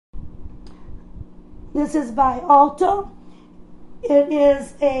This is by ULTA.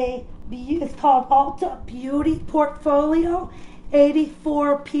 It's called ULTA Beauty Portfolio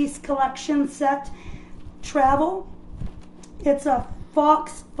 84-piece collection set travel. It's a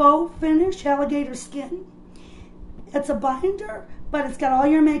faux finish, alligator skin. It's a binder, but it's got all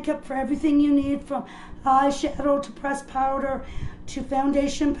your makeup for everything you need, from eyeshadow to pressed powder to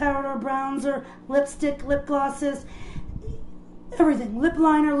foundation powder, bronzer, lipstick, lip glosses, everything. Lip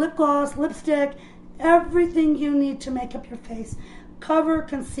liner, lip gloss, lipstick, everything you need to make up your face. Cover,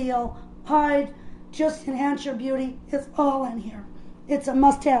 conceal, hide, just enhance your beauty is all in here. It's a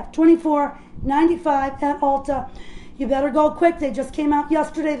must-have. $24.95 at ULTA. You better go quick. They just came out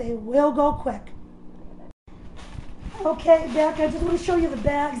yesterday. They will go quick. Okay, Beck, I just want to show you the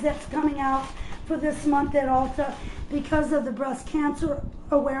bags that's coming out for this month at ULTA because of the Breast Cancer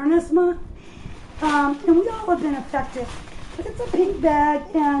Awareness Month. And we all have been affected. But it's a pink bag,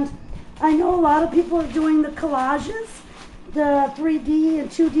 and I know a lot of people are doing the collages, the 3D and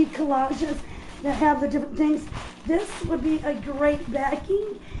 2D collages that have the different things. This would be a great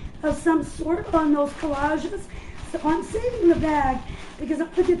backing of some sort on those collages. So I'm saving the bag because I'm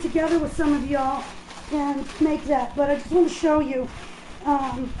going to get together with some of y'all and make that. But I just want to show you,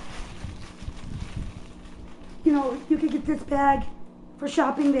 you know, you can get this bag for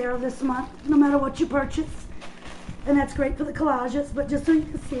shopping there this month, no matter what you purchase. And that's great for the collages, but just so you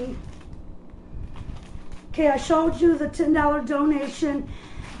can see. Okay, I showed you the $10 donation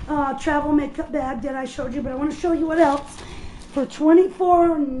travel makeup bag that I showed you, but I want to show you what else. For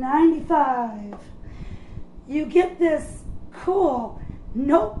 $24.95, you get this cool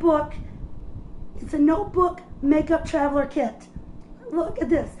notebook. It's a notebook makeup traveler kit. Look at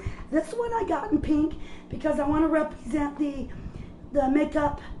this. This one I got in pink because I want to represent the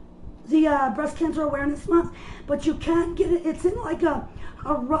makeup, the Breast Cancer Awareness Month, but you can't get it. It's in like a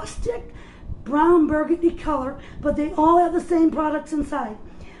rustic brown burgundy color, but they all have the same products inside.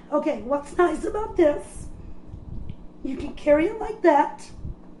 Okay, what's nice about this, you can carry it like that.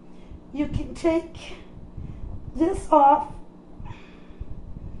 You can take this off.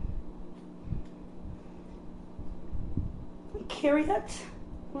 Carry it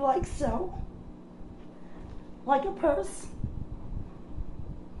like so, like a purse.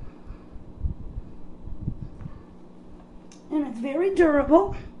 And it's very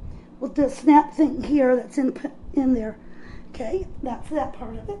durable with the snap thing here that's in there. Okay, that's that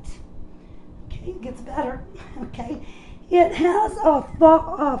part of it. Okay, it gets better. Okay, it has a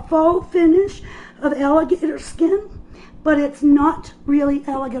faux finish of alligator skin, but it's not really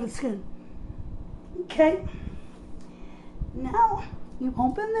alligator skin. Okay, now you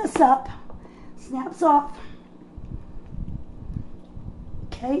open this up, snaps off.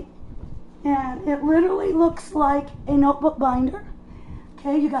 Okay, and it literally looks like a notebook binder.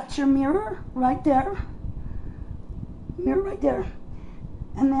 Okay, you got your mirror right there. Mirror right there.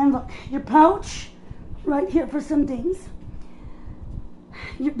 And then look, your pouch right here for some things.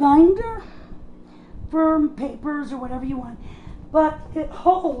 Your binder for papers or whatever you want. But it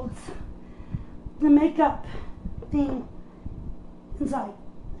holds the makeup thing inside.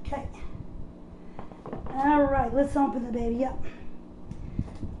 Okay. All right, let's open the baby up.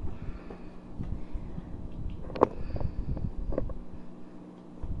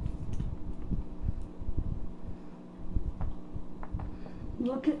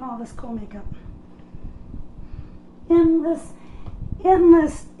 Look at all this cool makeup. Endless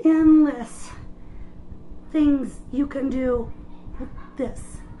things you can do with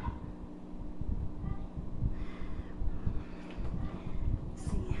this.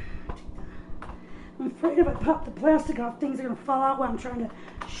 Let's see. I'm afraid if I pop the plastic off, things are going to fall out while I'm trying to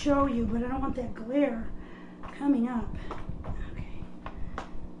show you, but I don't want that glare coming up. Okay.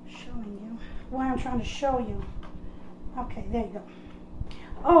 Showing you why I'm trying to show you. Okay, there you go.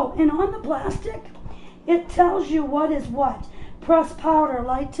 Oh, and on the plastic, it tells you what is what. Pressed powder,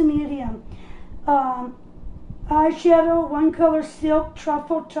 light to medium. Eyeshadow, one color silk,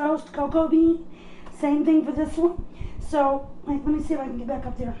 truffle, toast, cocoa bean. Same thing for this one. So, wait, let me see if I can get back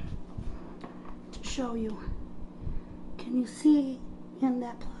up there to show you. Can you see in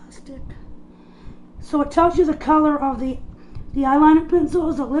that plastic? So it tells you the color of the eyeliner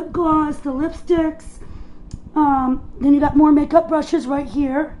pencils, the lip gloss, the lipsticks. Then you got more makeup brushes right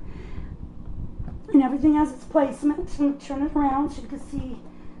here, and everything has its placement. So I'm going to turn it around so you can see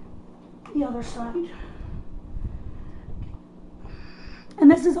the other side. And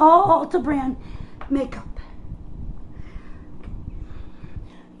this is all ULTA brand makeup.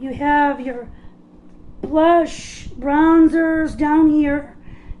 You have your blush, bronzers down here.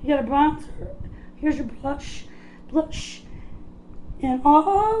 You got a bronzer. Here's your blush. And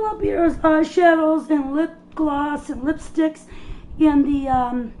all up here is eyeshadows and lip gloss and lipsticks in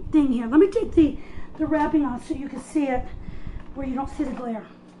the thing here. Let me take the wrapping off so you can see it where you don't see the glare.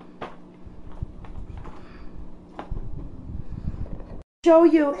 Show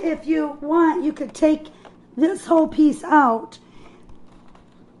you, if you want, you could take this whole piece out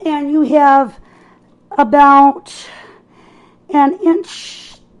and you have about an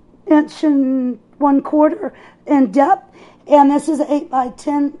inch and 1/4 in depth, and this is an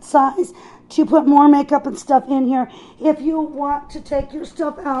 8x10 size to put more makeup and stuff in here. If you want to take your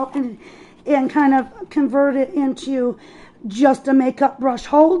stuff out and kind of convert it into just a makeup brush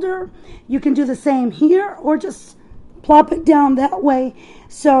holder, you can do the same here, or just plop it down that way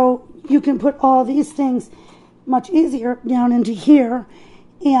so you can put all these things much easier down into here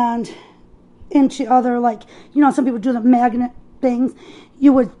and into other, like, you know, some people do the magnet things.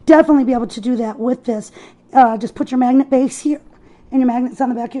 You would definitely be able to do that with this. Just put your magnet base here and your magnets on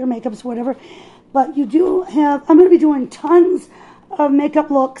the back of your makeups, whatever. But you do have, I'm going to be doing tons of makeup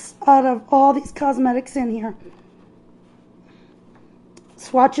looks out of all these cosmetics in here.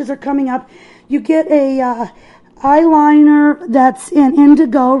 Swatches are coming up. You get a eyeliner that's in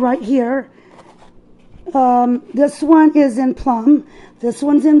indigo right here. This one is in plum. This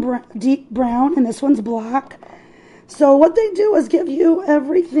one's in deep brown, and this one's black. So what they do is give you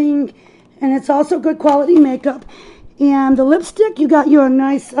everything, and it's also good quality makeup. And the lipstick, you got you a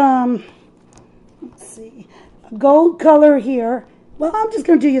nice, let's see, gold color here. Well, I'm just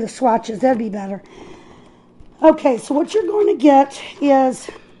going to do you the swatches. That'd be better. Okay, so what you're going to get is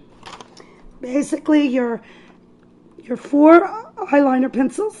basically your 4 eyeliner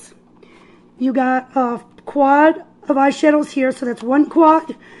pencils. You got a quad of eyeshadows here, so that's 1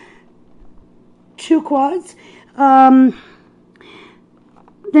 quad, 2 quads.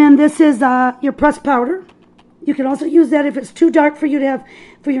 Then this is your pressed powder. You can also use that if it's too dark for you to have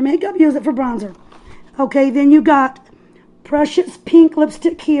for your makeup. Use it for bronzer. Okay, then you got Precious Pink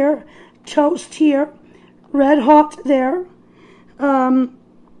lipstick here, Toast here, Red Hot there,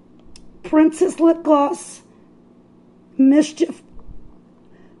 Princess lip gloss, Mischief,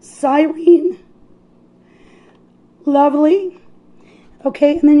 Siren, Lovely.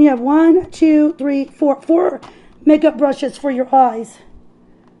 Okay, and then you have 1, 2, 3, 4 makeup brushes for your eyes.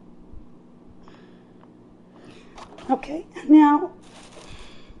 Okay, now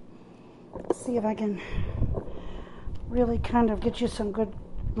let's see if I can really kind of get you some good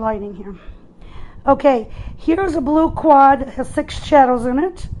lighting here. Okay, here's a blue quad. It has 6 shadows in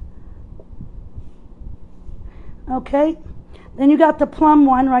it. Okay, then you got the plum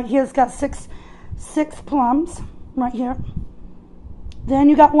one right here. It's got six plums right here. Then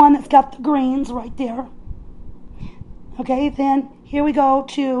you got one that's got the greens right there. Okay, then here we go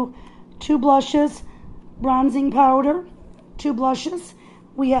to 2 blushes, bronzing powder, 2 blushes.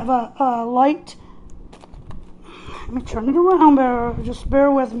 We have a light, let me turn it around, just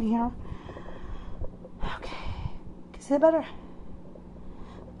bear with me here. Okay, can you see it better?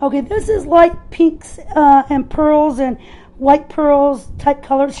 Okay, this is light pinks and pearls and white pearls type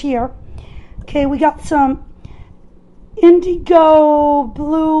colors here. Okay, we got some indigo,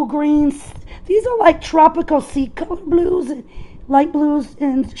 blue, greens. These are like tropical sea color blues, light blues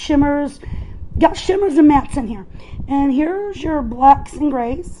and shimmers. Got shimmers and mattes in here. And here's your blacks and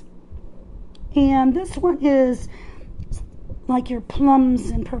grays. And this one is like your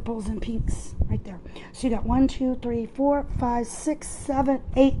plums and purples and pinks right there. So you got 1, 2, 3, 4, 5, 6, 7,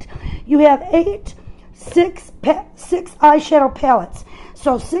 8. You have 6 eyeshadow palettes.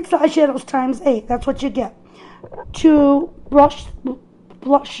 So 6 eyeshadows times 8. That's what you get. 2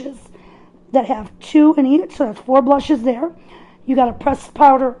 blushes that have 2 in each. So that's 4 blushes there. You got a pressed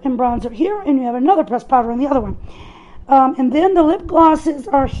powder and bronzer here, and you have another pressed powder in the other one. And then the lip glosses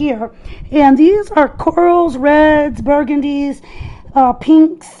are here. And these are corals, reds, burgundies,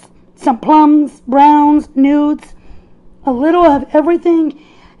 pinks, some plums, browns, nudes, a little of everything.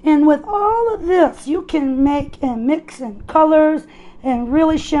 And with all of this, you can make and mix in colors and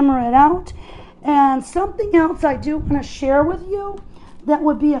really shimmer it out. And something else I do want to share with you that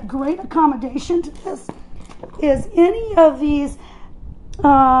would be a great accommodation to this is any of these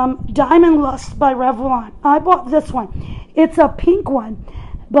Diamond Lust by Revlon. I bought this one. It's a pink one,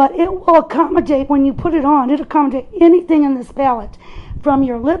 but it will accommodate, when you put it on, it'll accommodate anything in this palette, from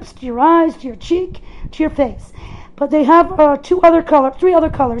your lips to your eyes to your cheek to your face. But they have 3 other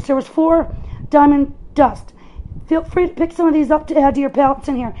colors. There was 4 Diamond Dust. Feel free to pick some of these up to add to your palettes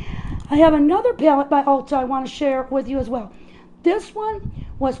in here. I have another palette by Ulta I want to share with you as well. This one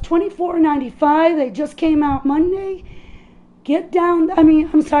was $24.95. They just came out Monday. They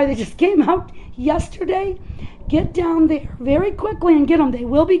just came out yesterday. Get down there very quickly and get them. They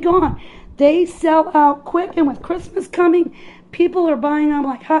will be gone. They sell out quick, and with Christmas coming, people are buying them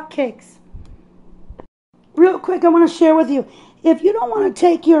like hotcakes. Real quick, I want to share with you, if you don't want to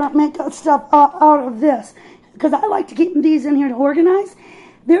take your makeup stuff out of this, because I like to keep these in here to organize,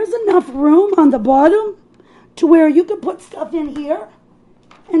 there's enough room on the bottom to where you can put stuff in here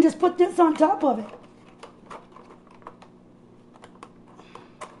and just put this on top of it.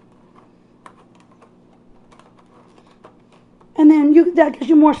 And then that gives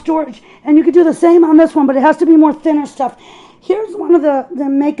you more storage. And you could do the same on this one, but it has to be more thinner stuff. Here's one of the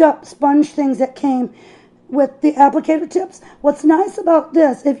makeup sponge things that came with the applicator tips. What's nice about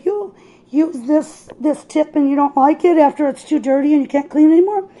this, if you use this tip and you don't like it after it's too dirty and you can't clean it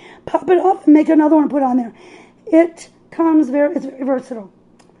anymore, pop it off and make another one and put on there. It's very versatile.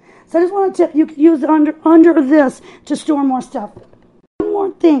 So I just want to tip, you could use under this to store more stuff. One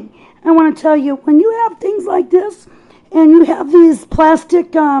more thing I want to tell you, when you have things like this and you have these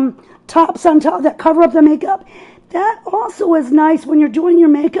plastic tops on top that cover up the makeup, that also is nice when you're doing your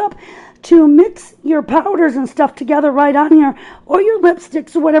makeup to mix your powders and stuff together right on here, or your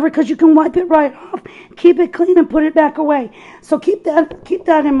lipsticks or whatever, because you can wipe it right off, keep it clean, and put it back away. So keep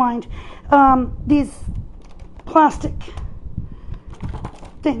that in mind. These plastic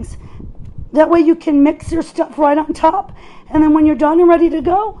things. That way you can mix your stuff right on top, and then when you're done and ready to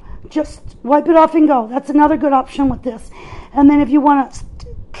go, just wipe it off and go. That's another good option with this. And then if you want to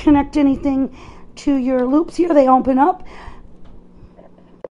connect anything to your loops here, they open up.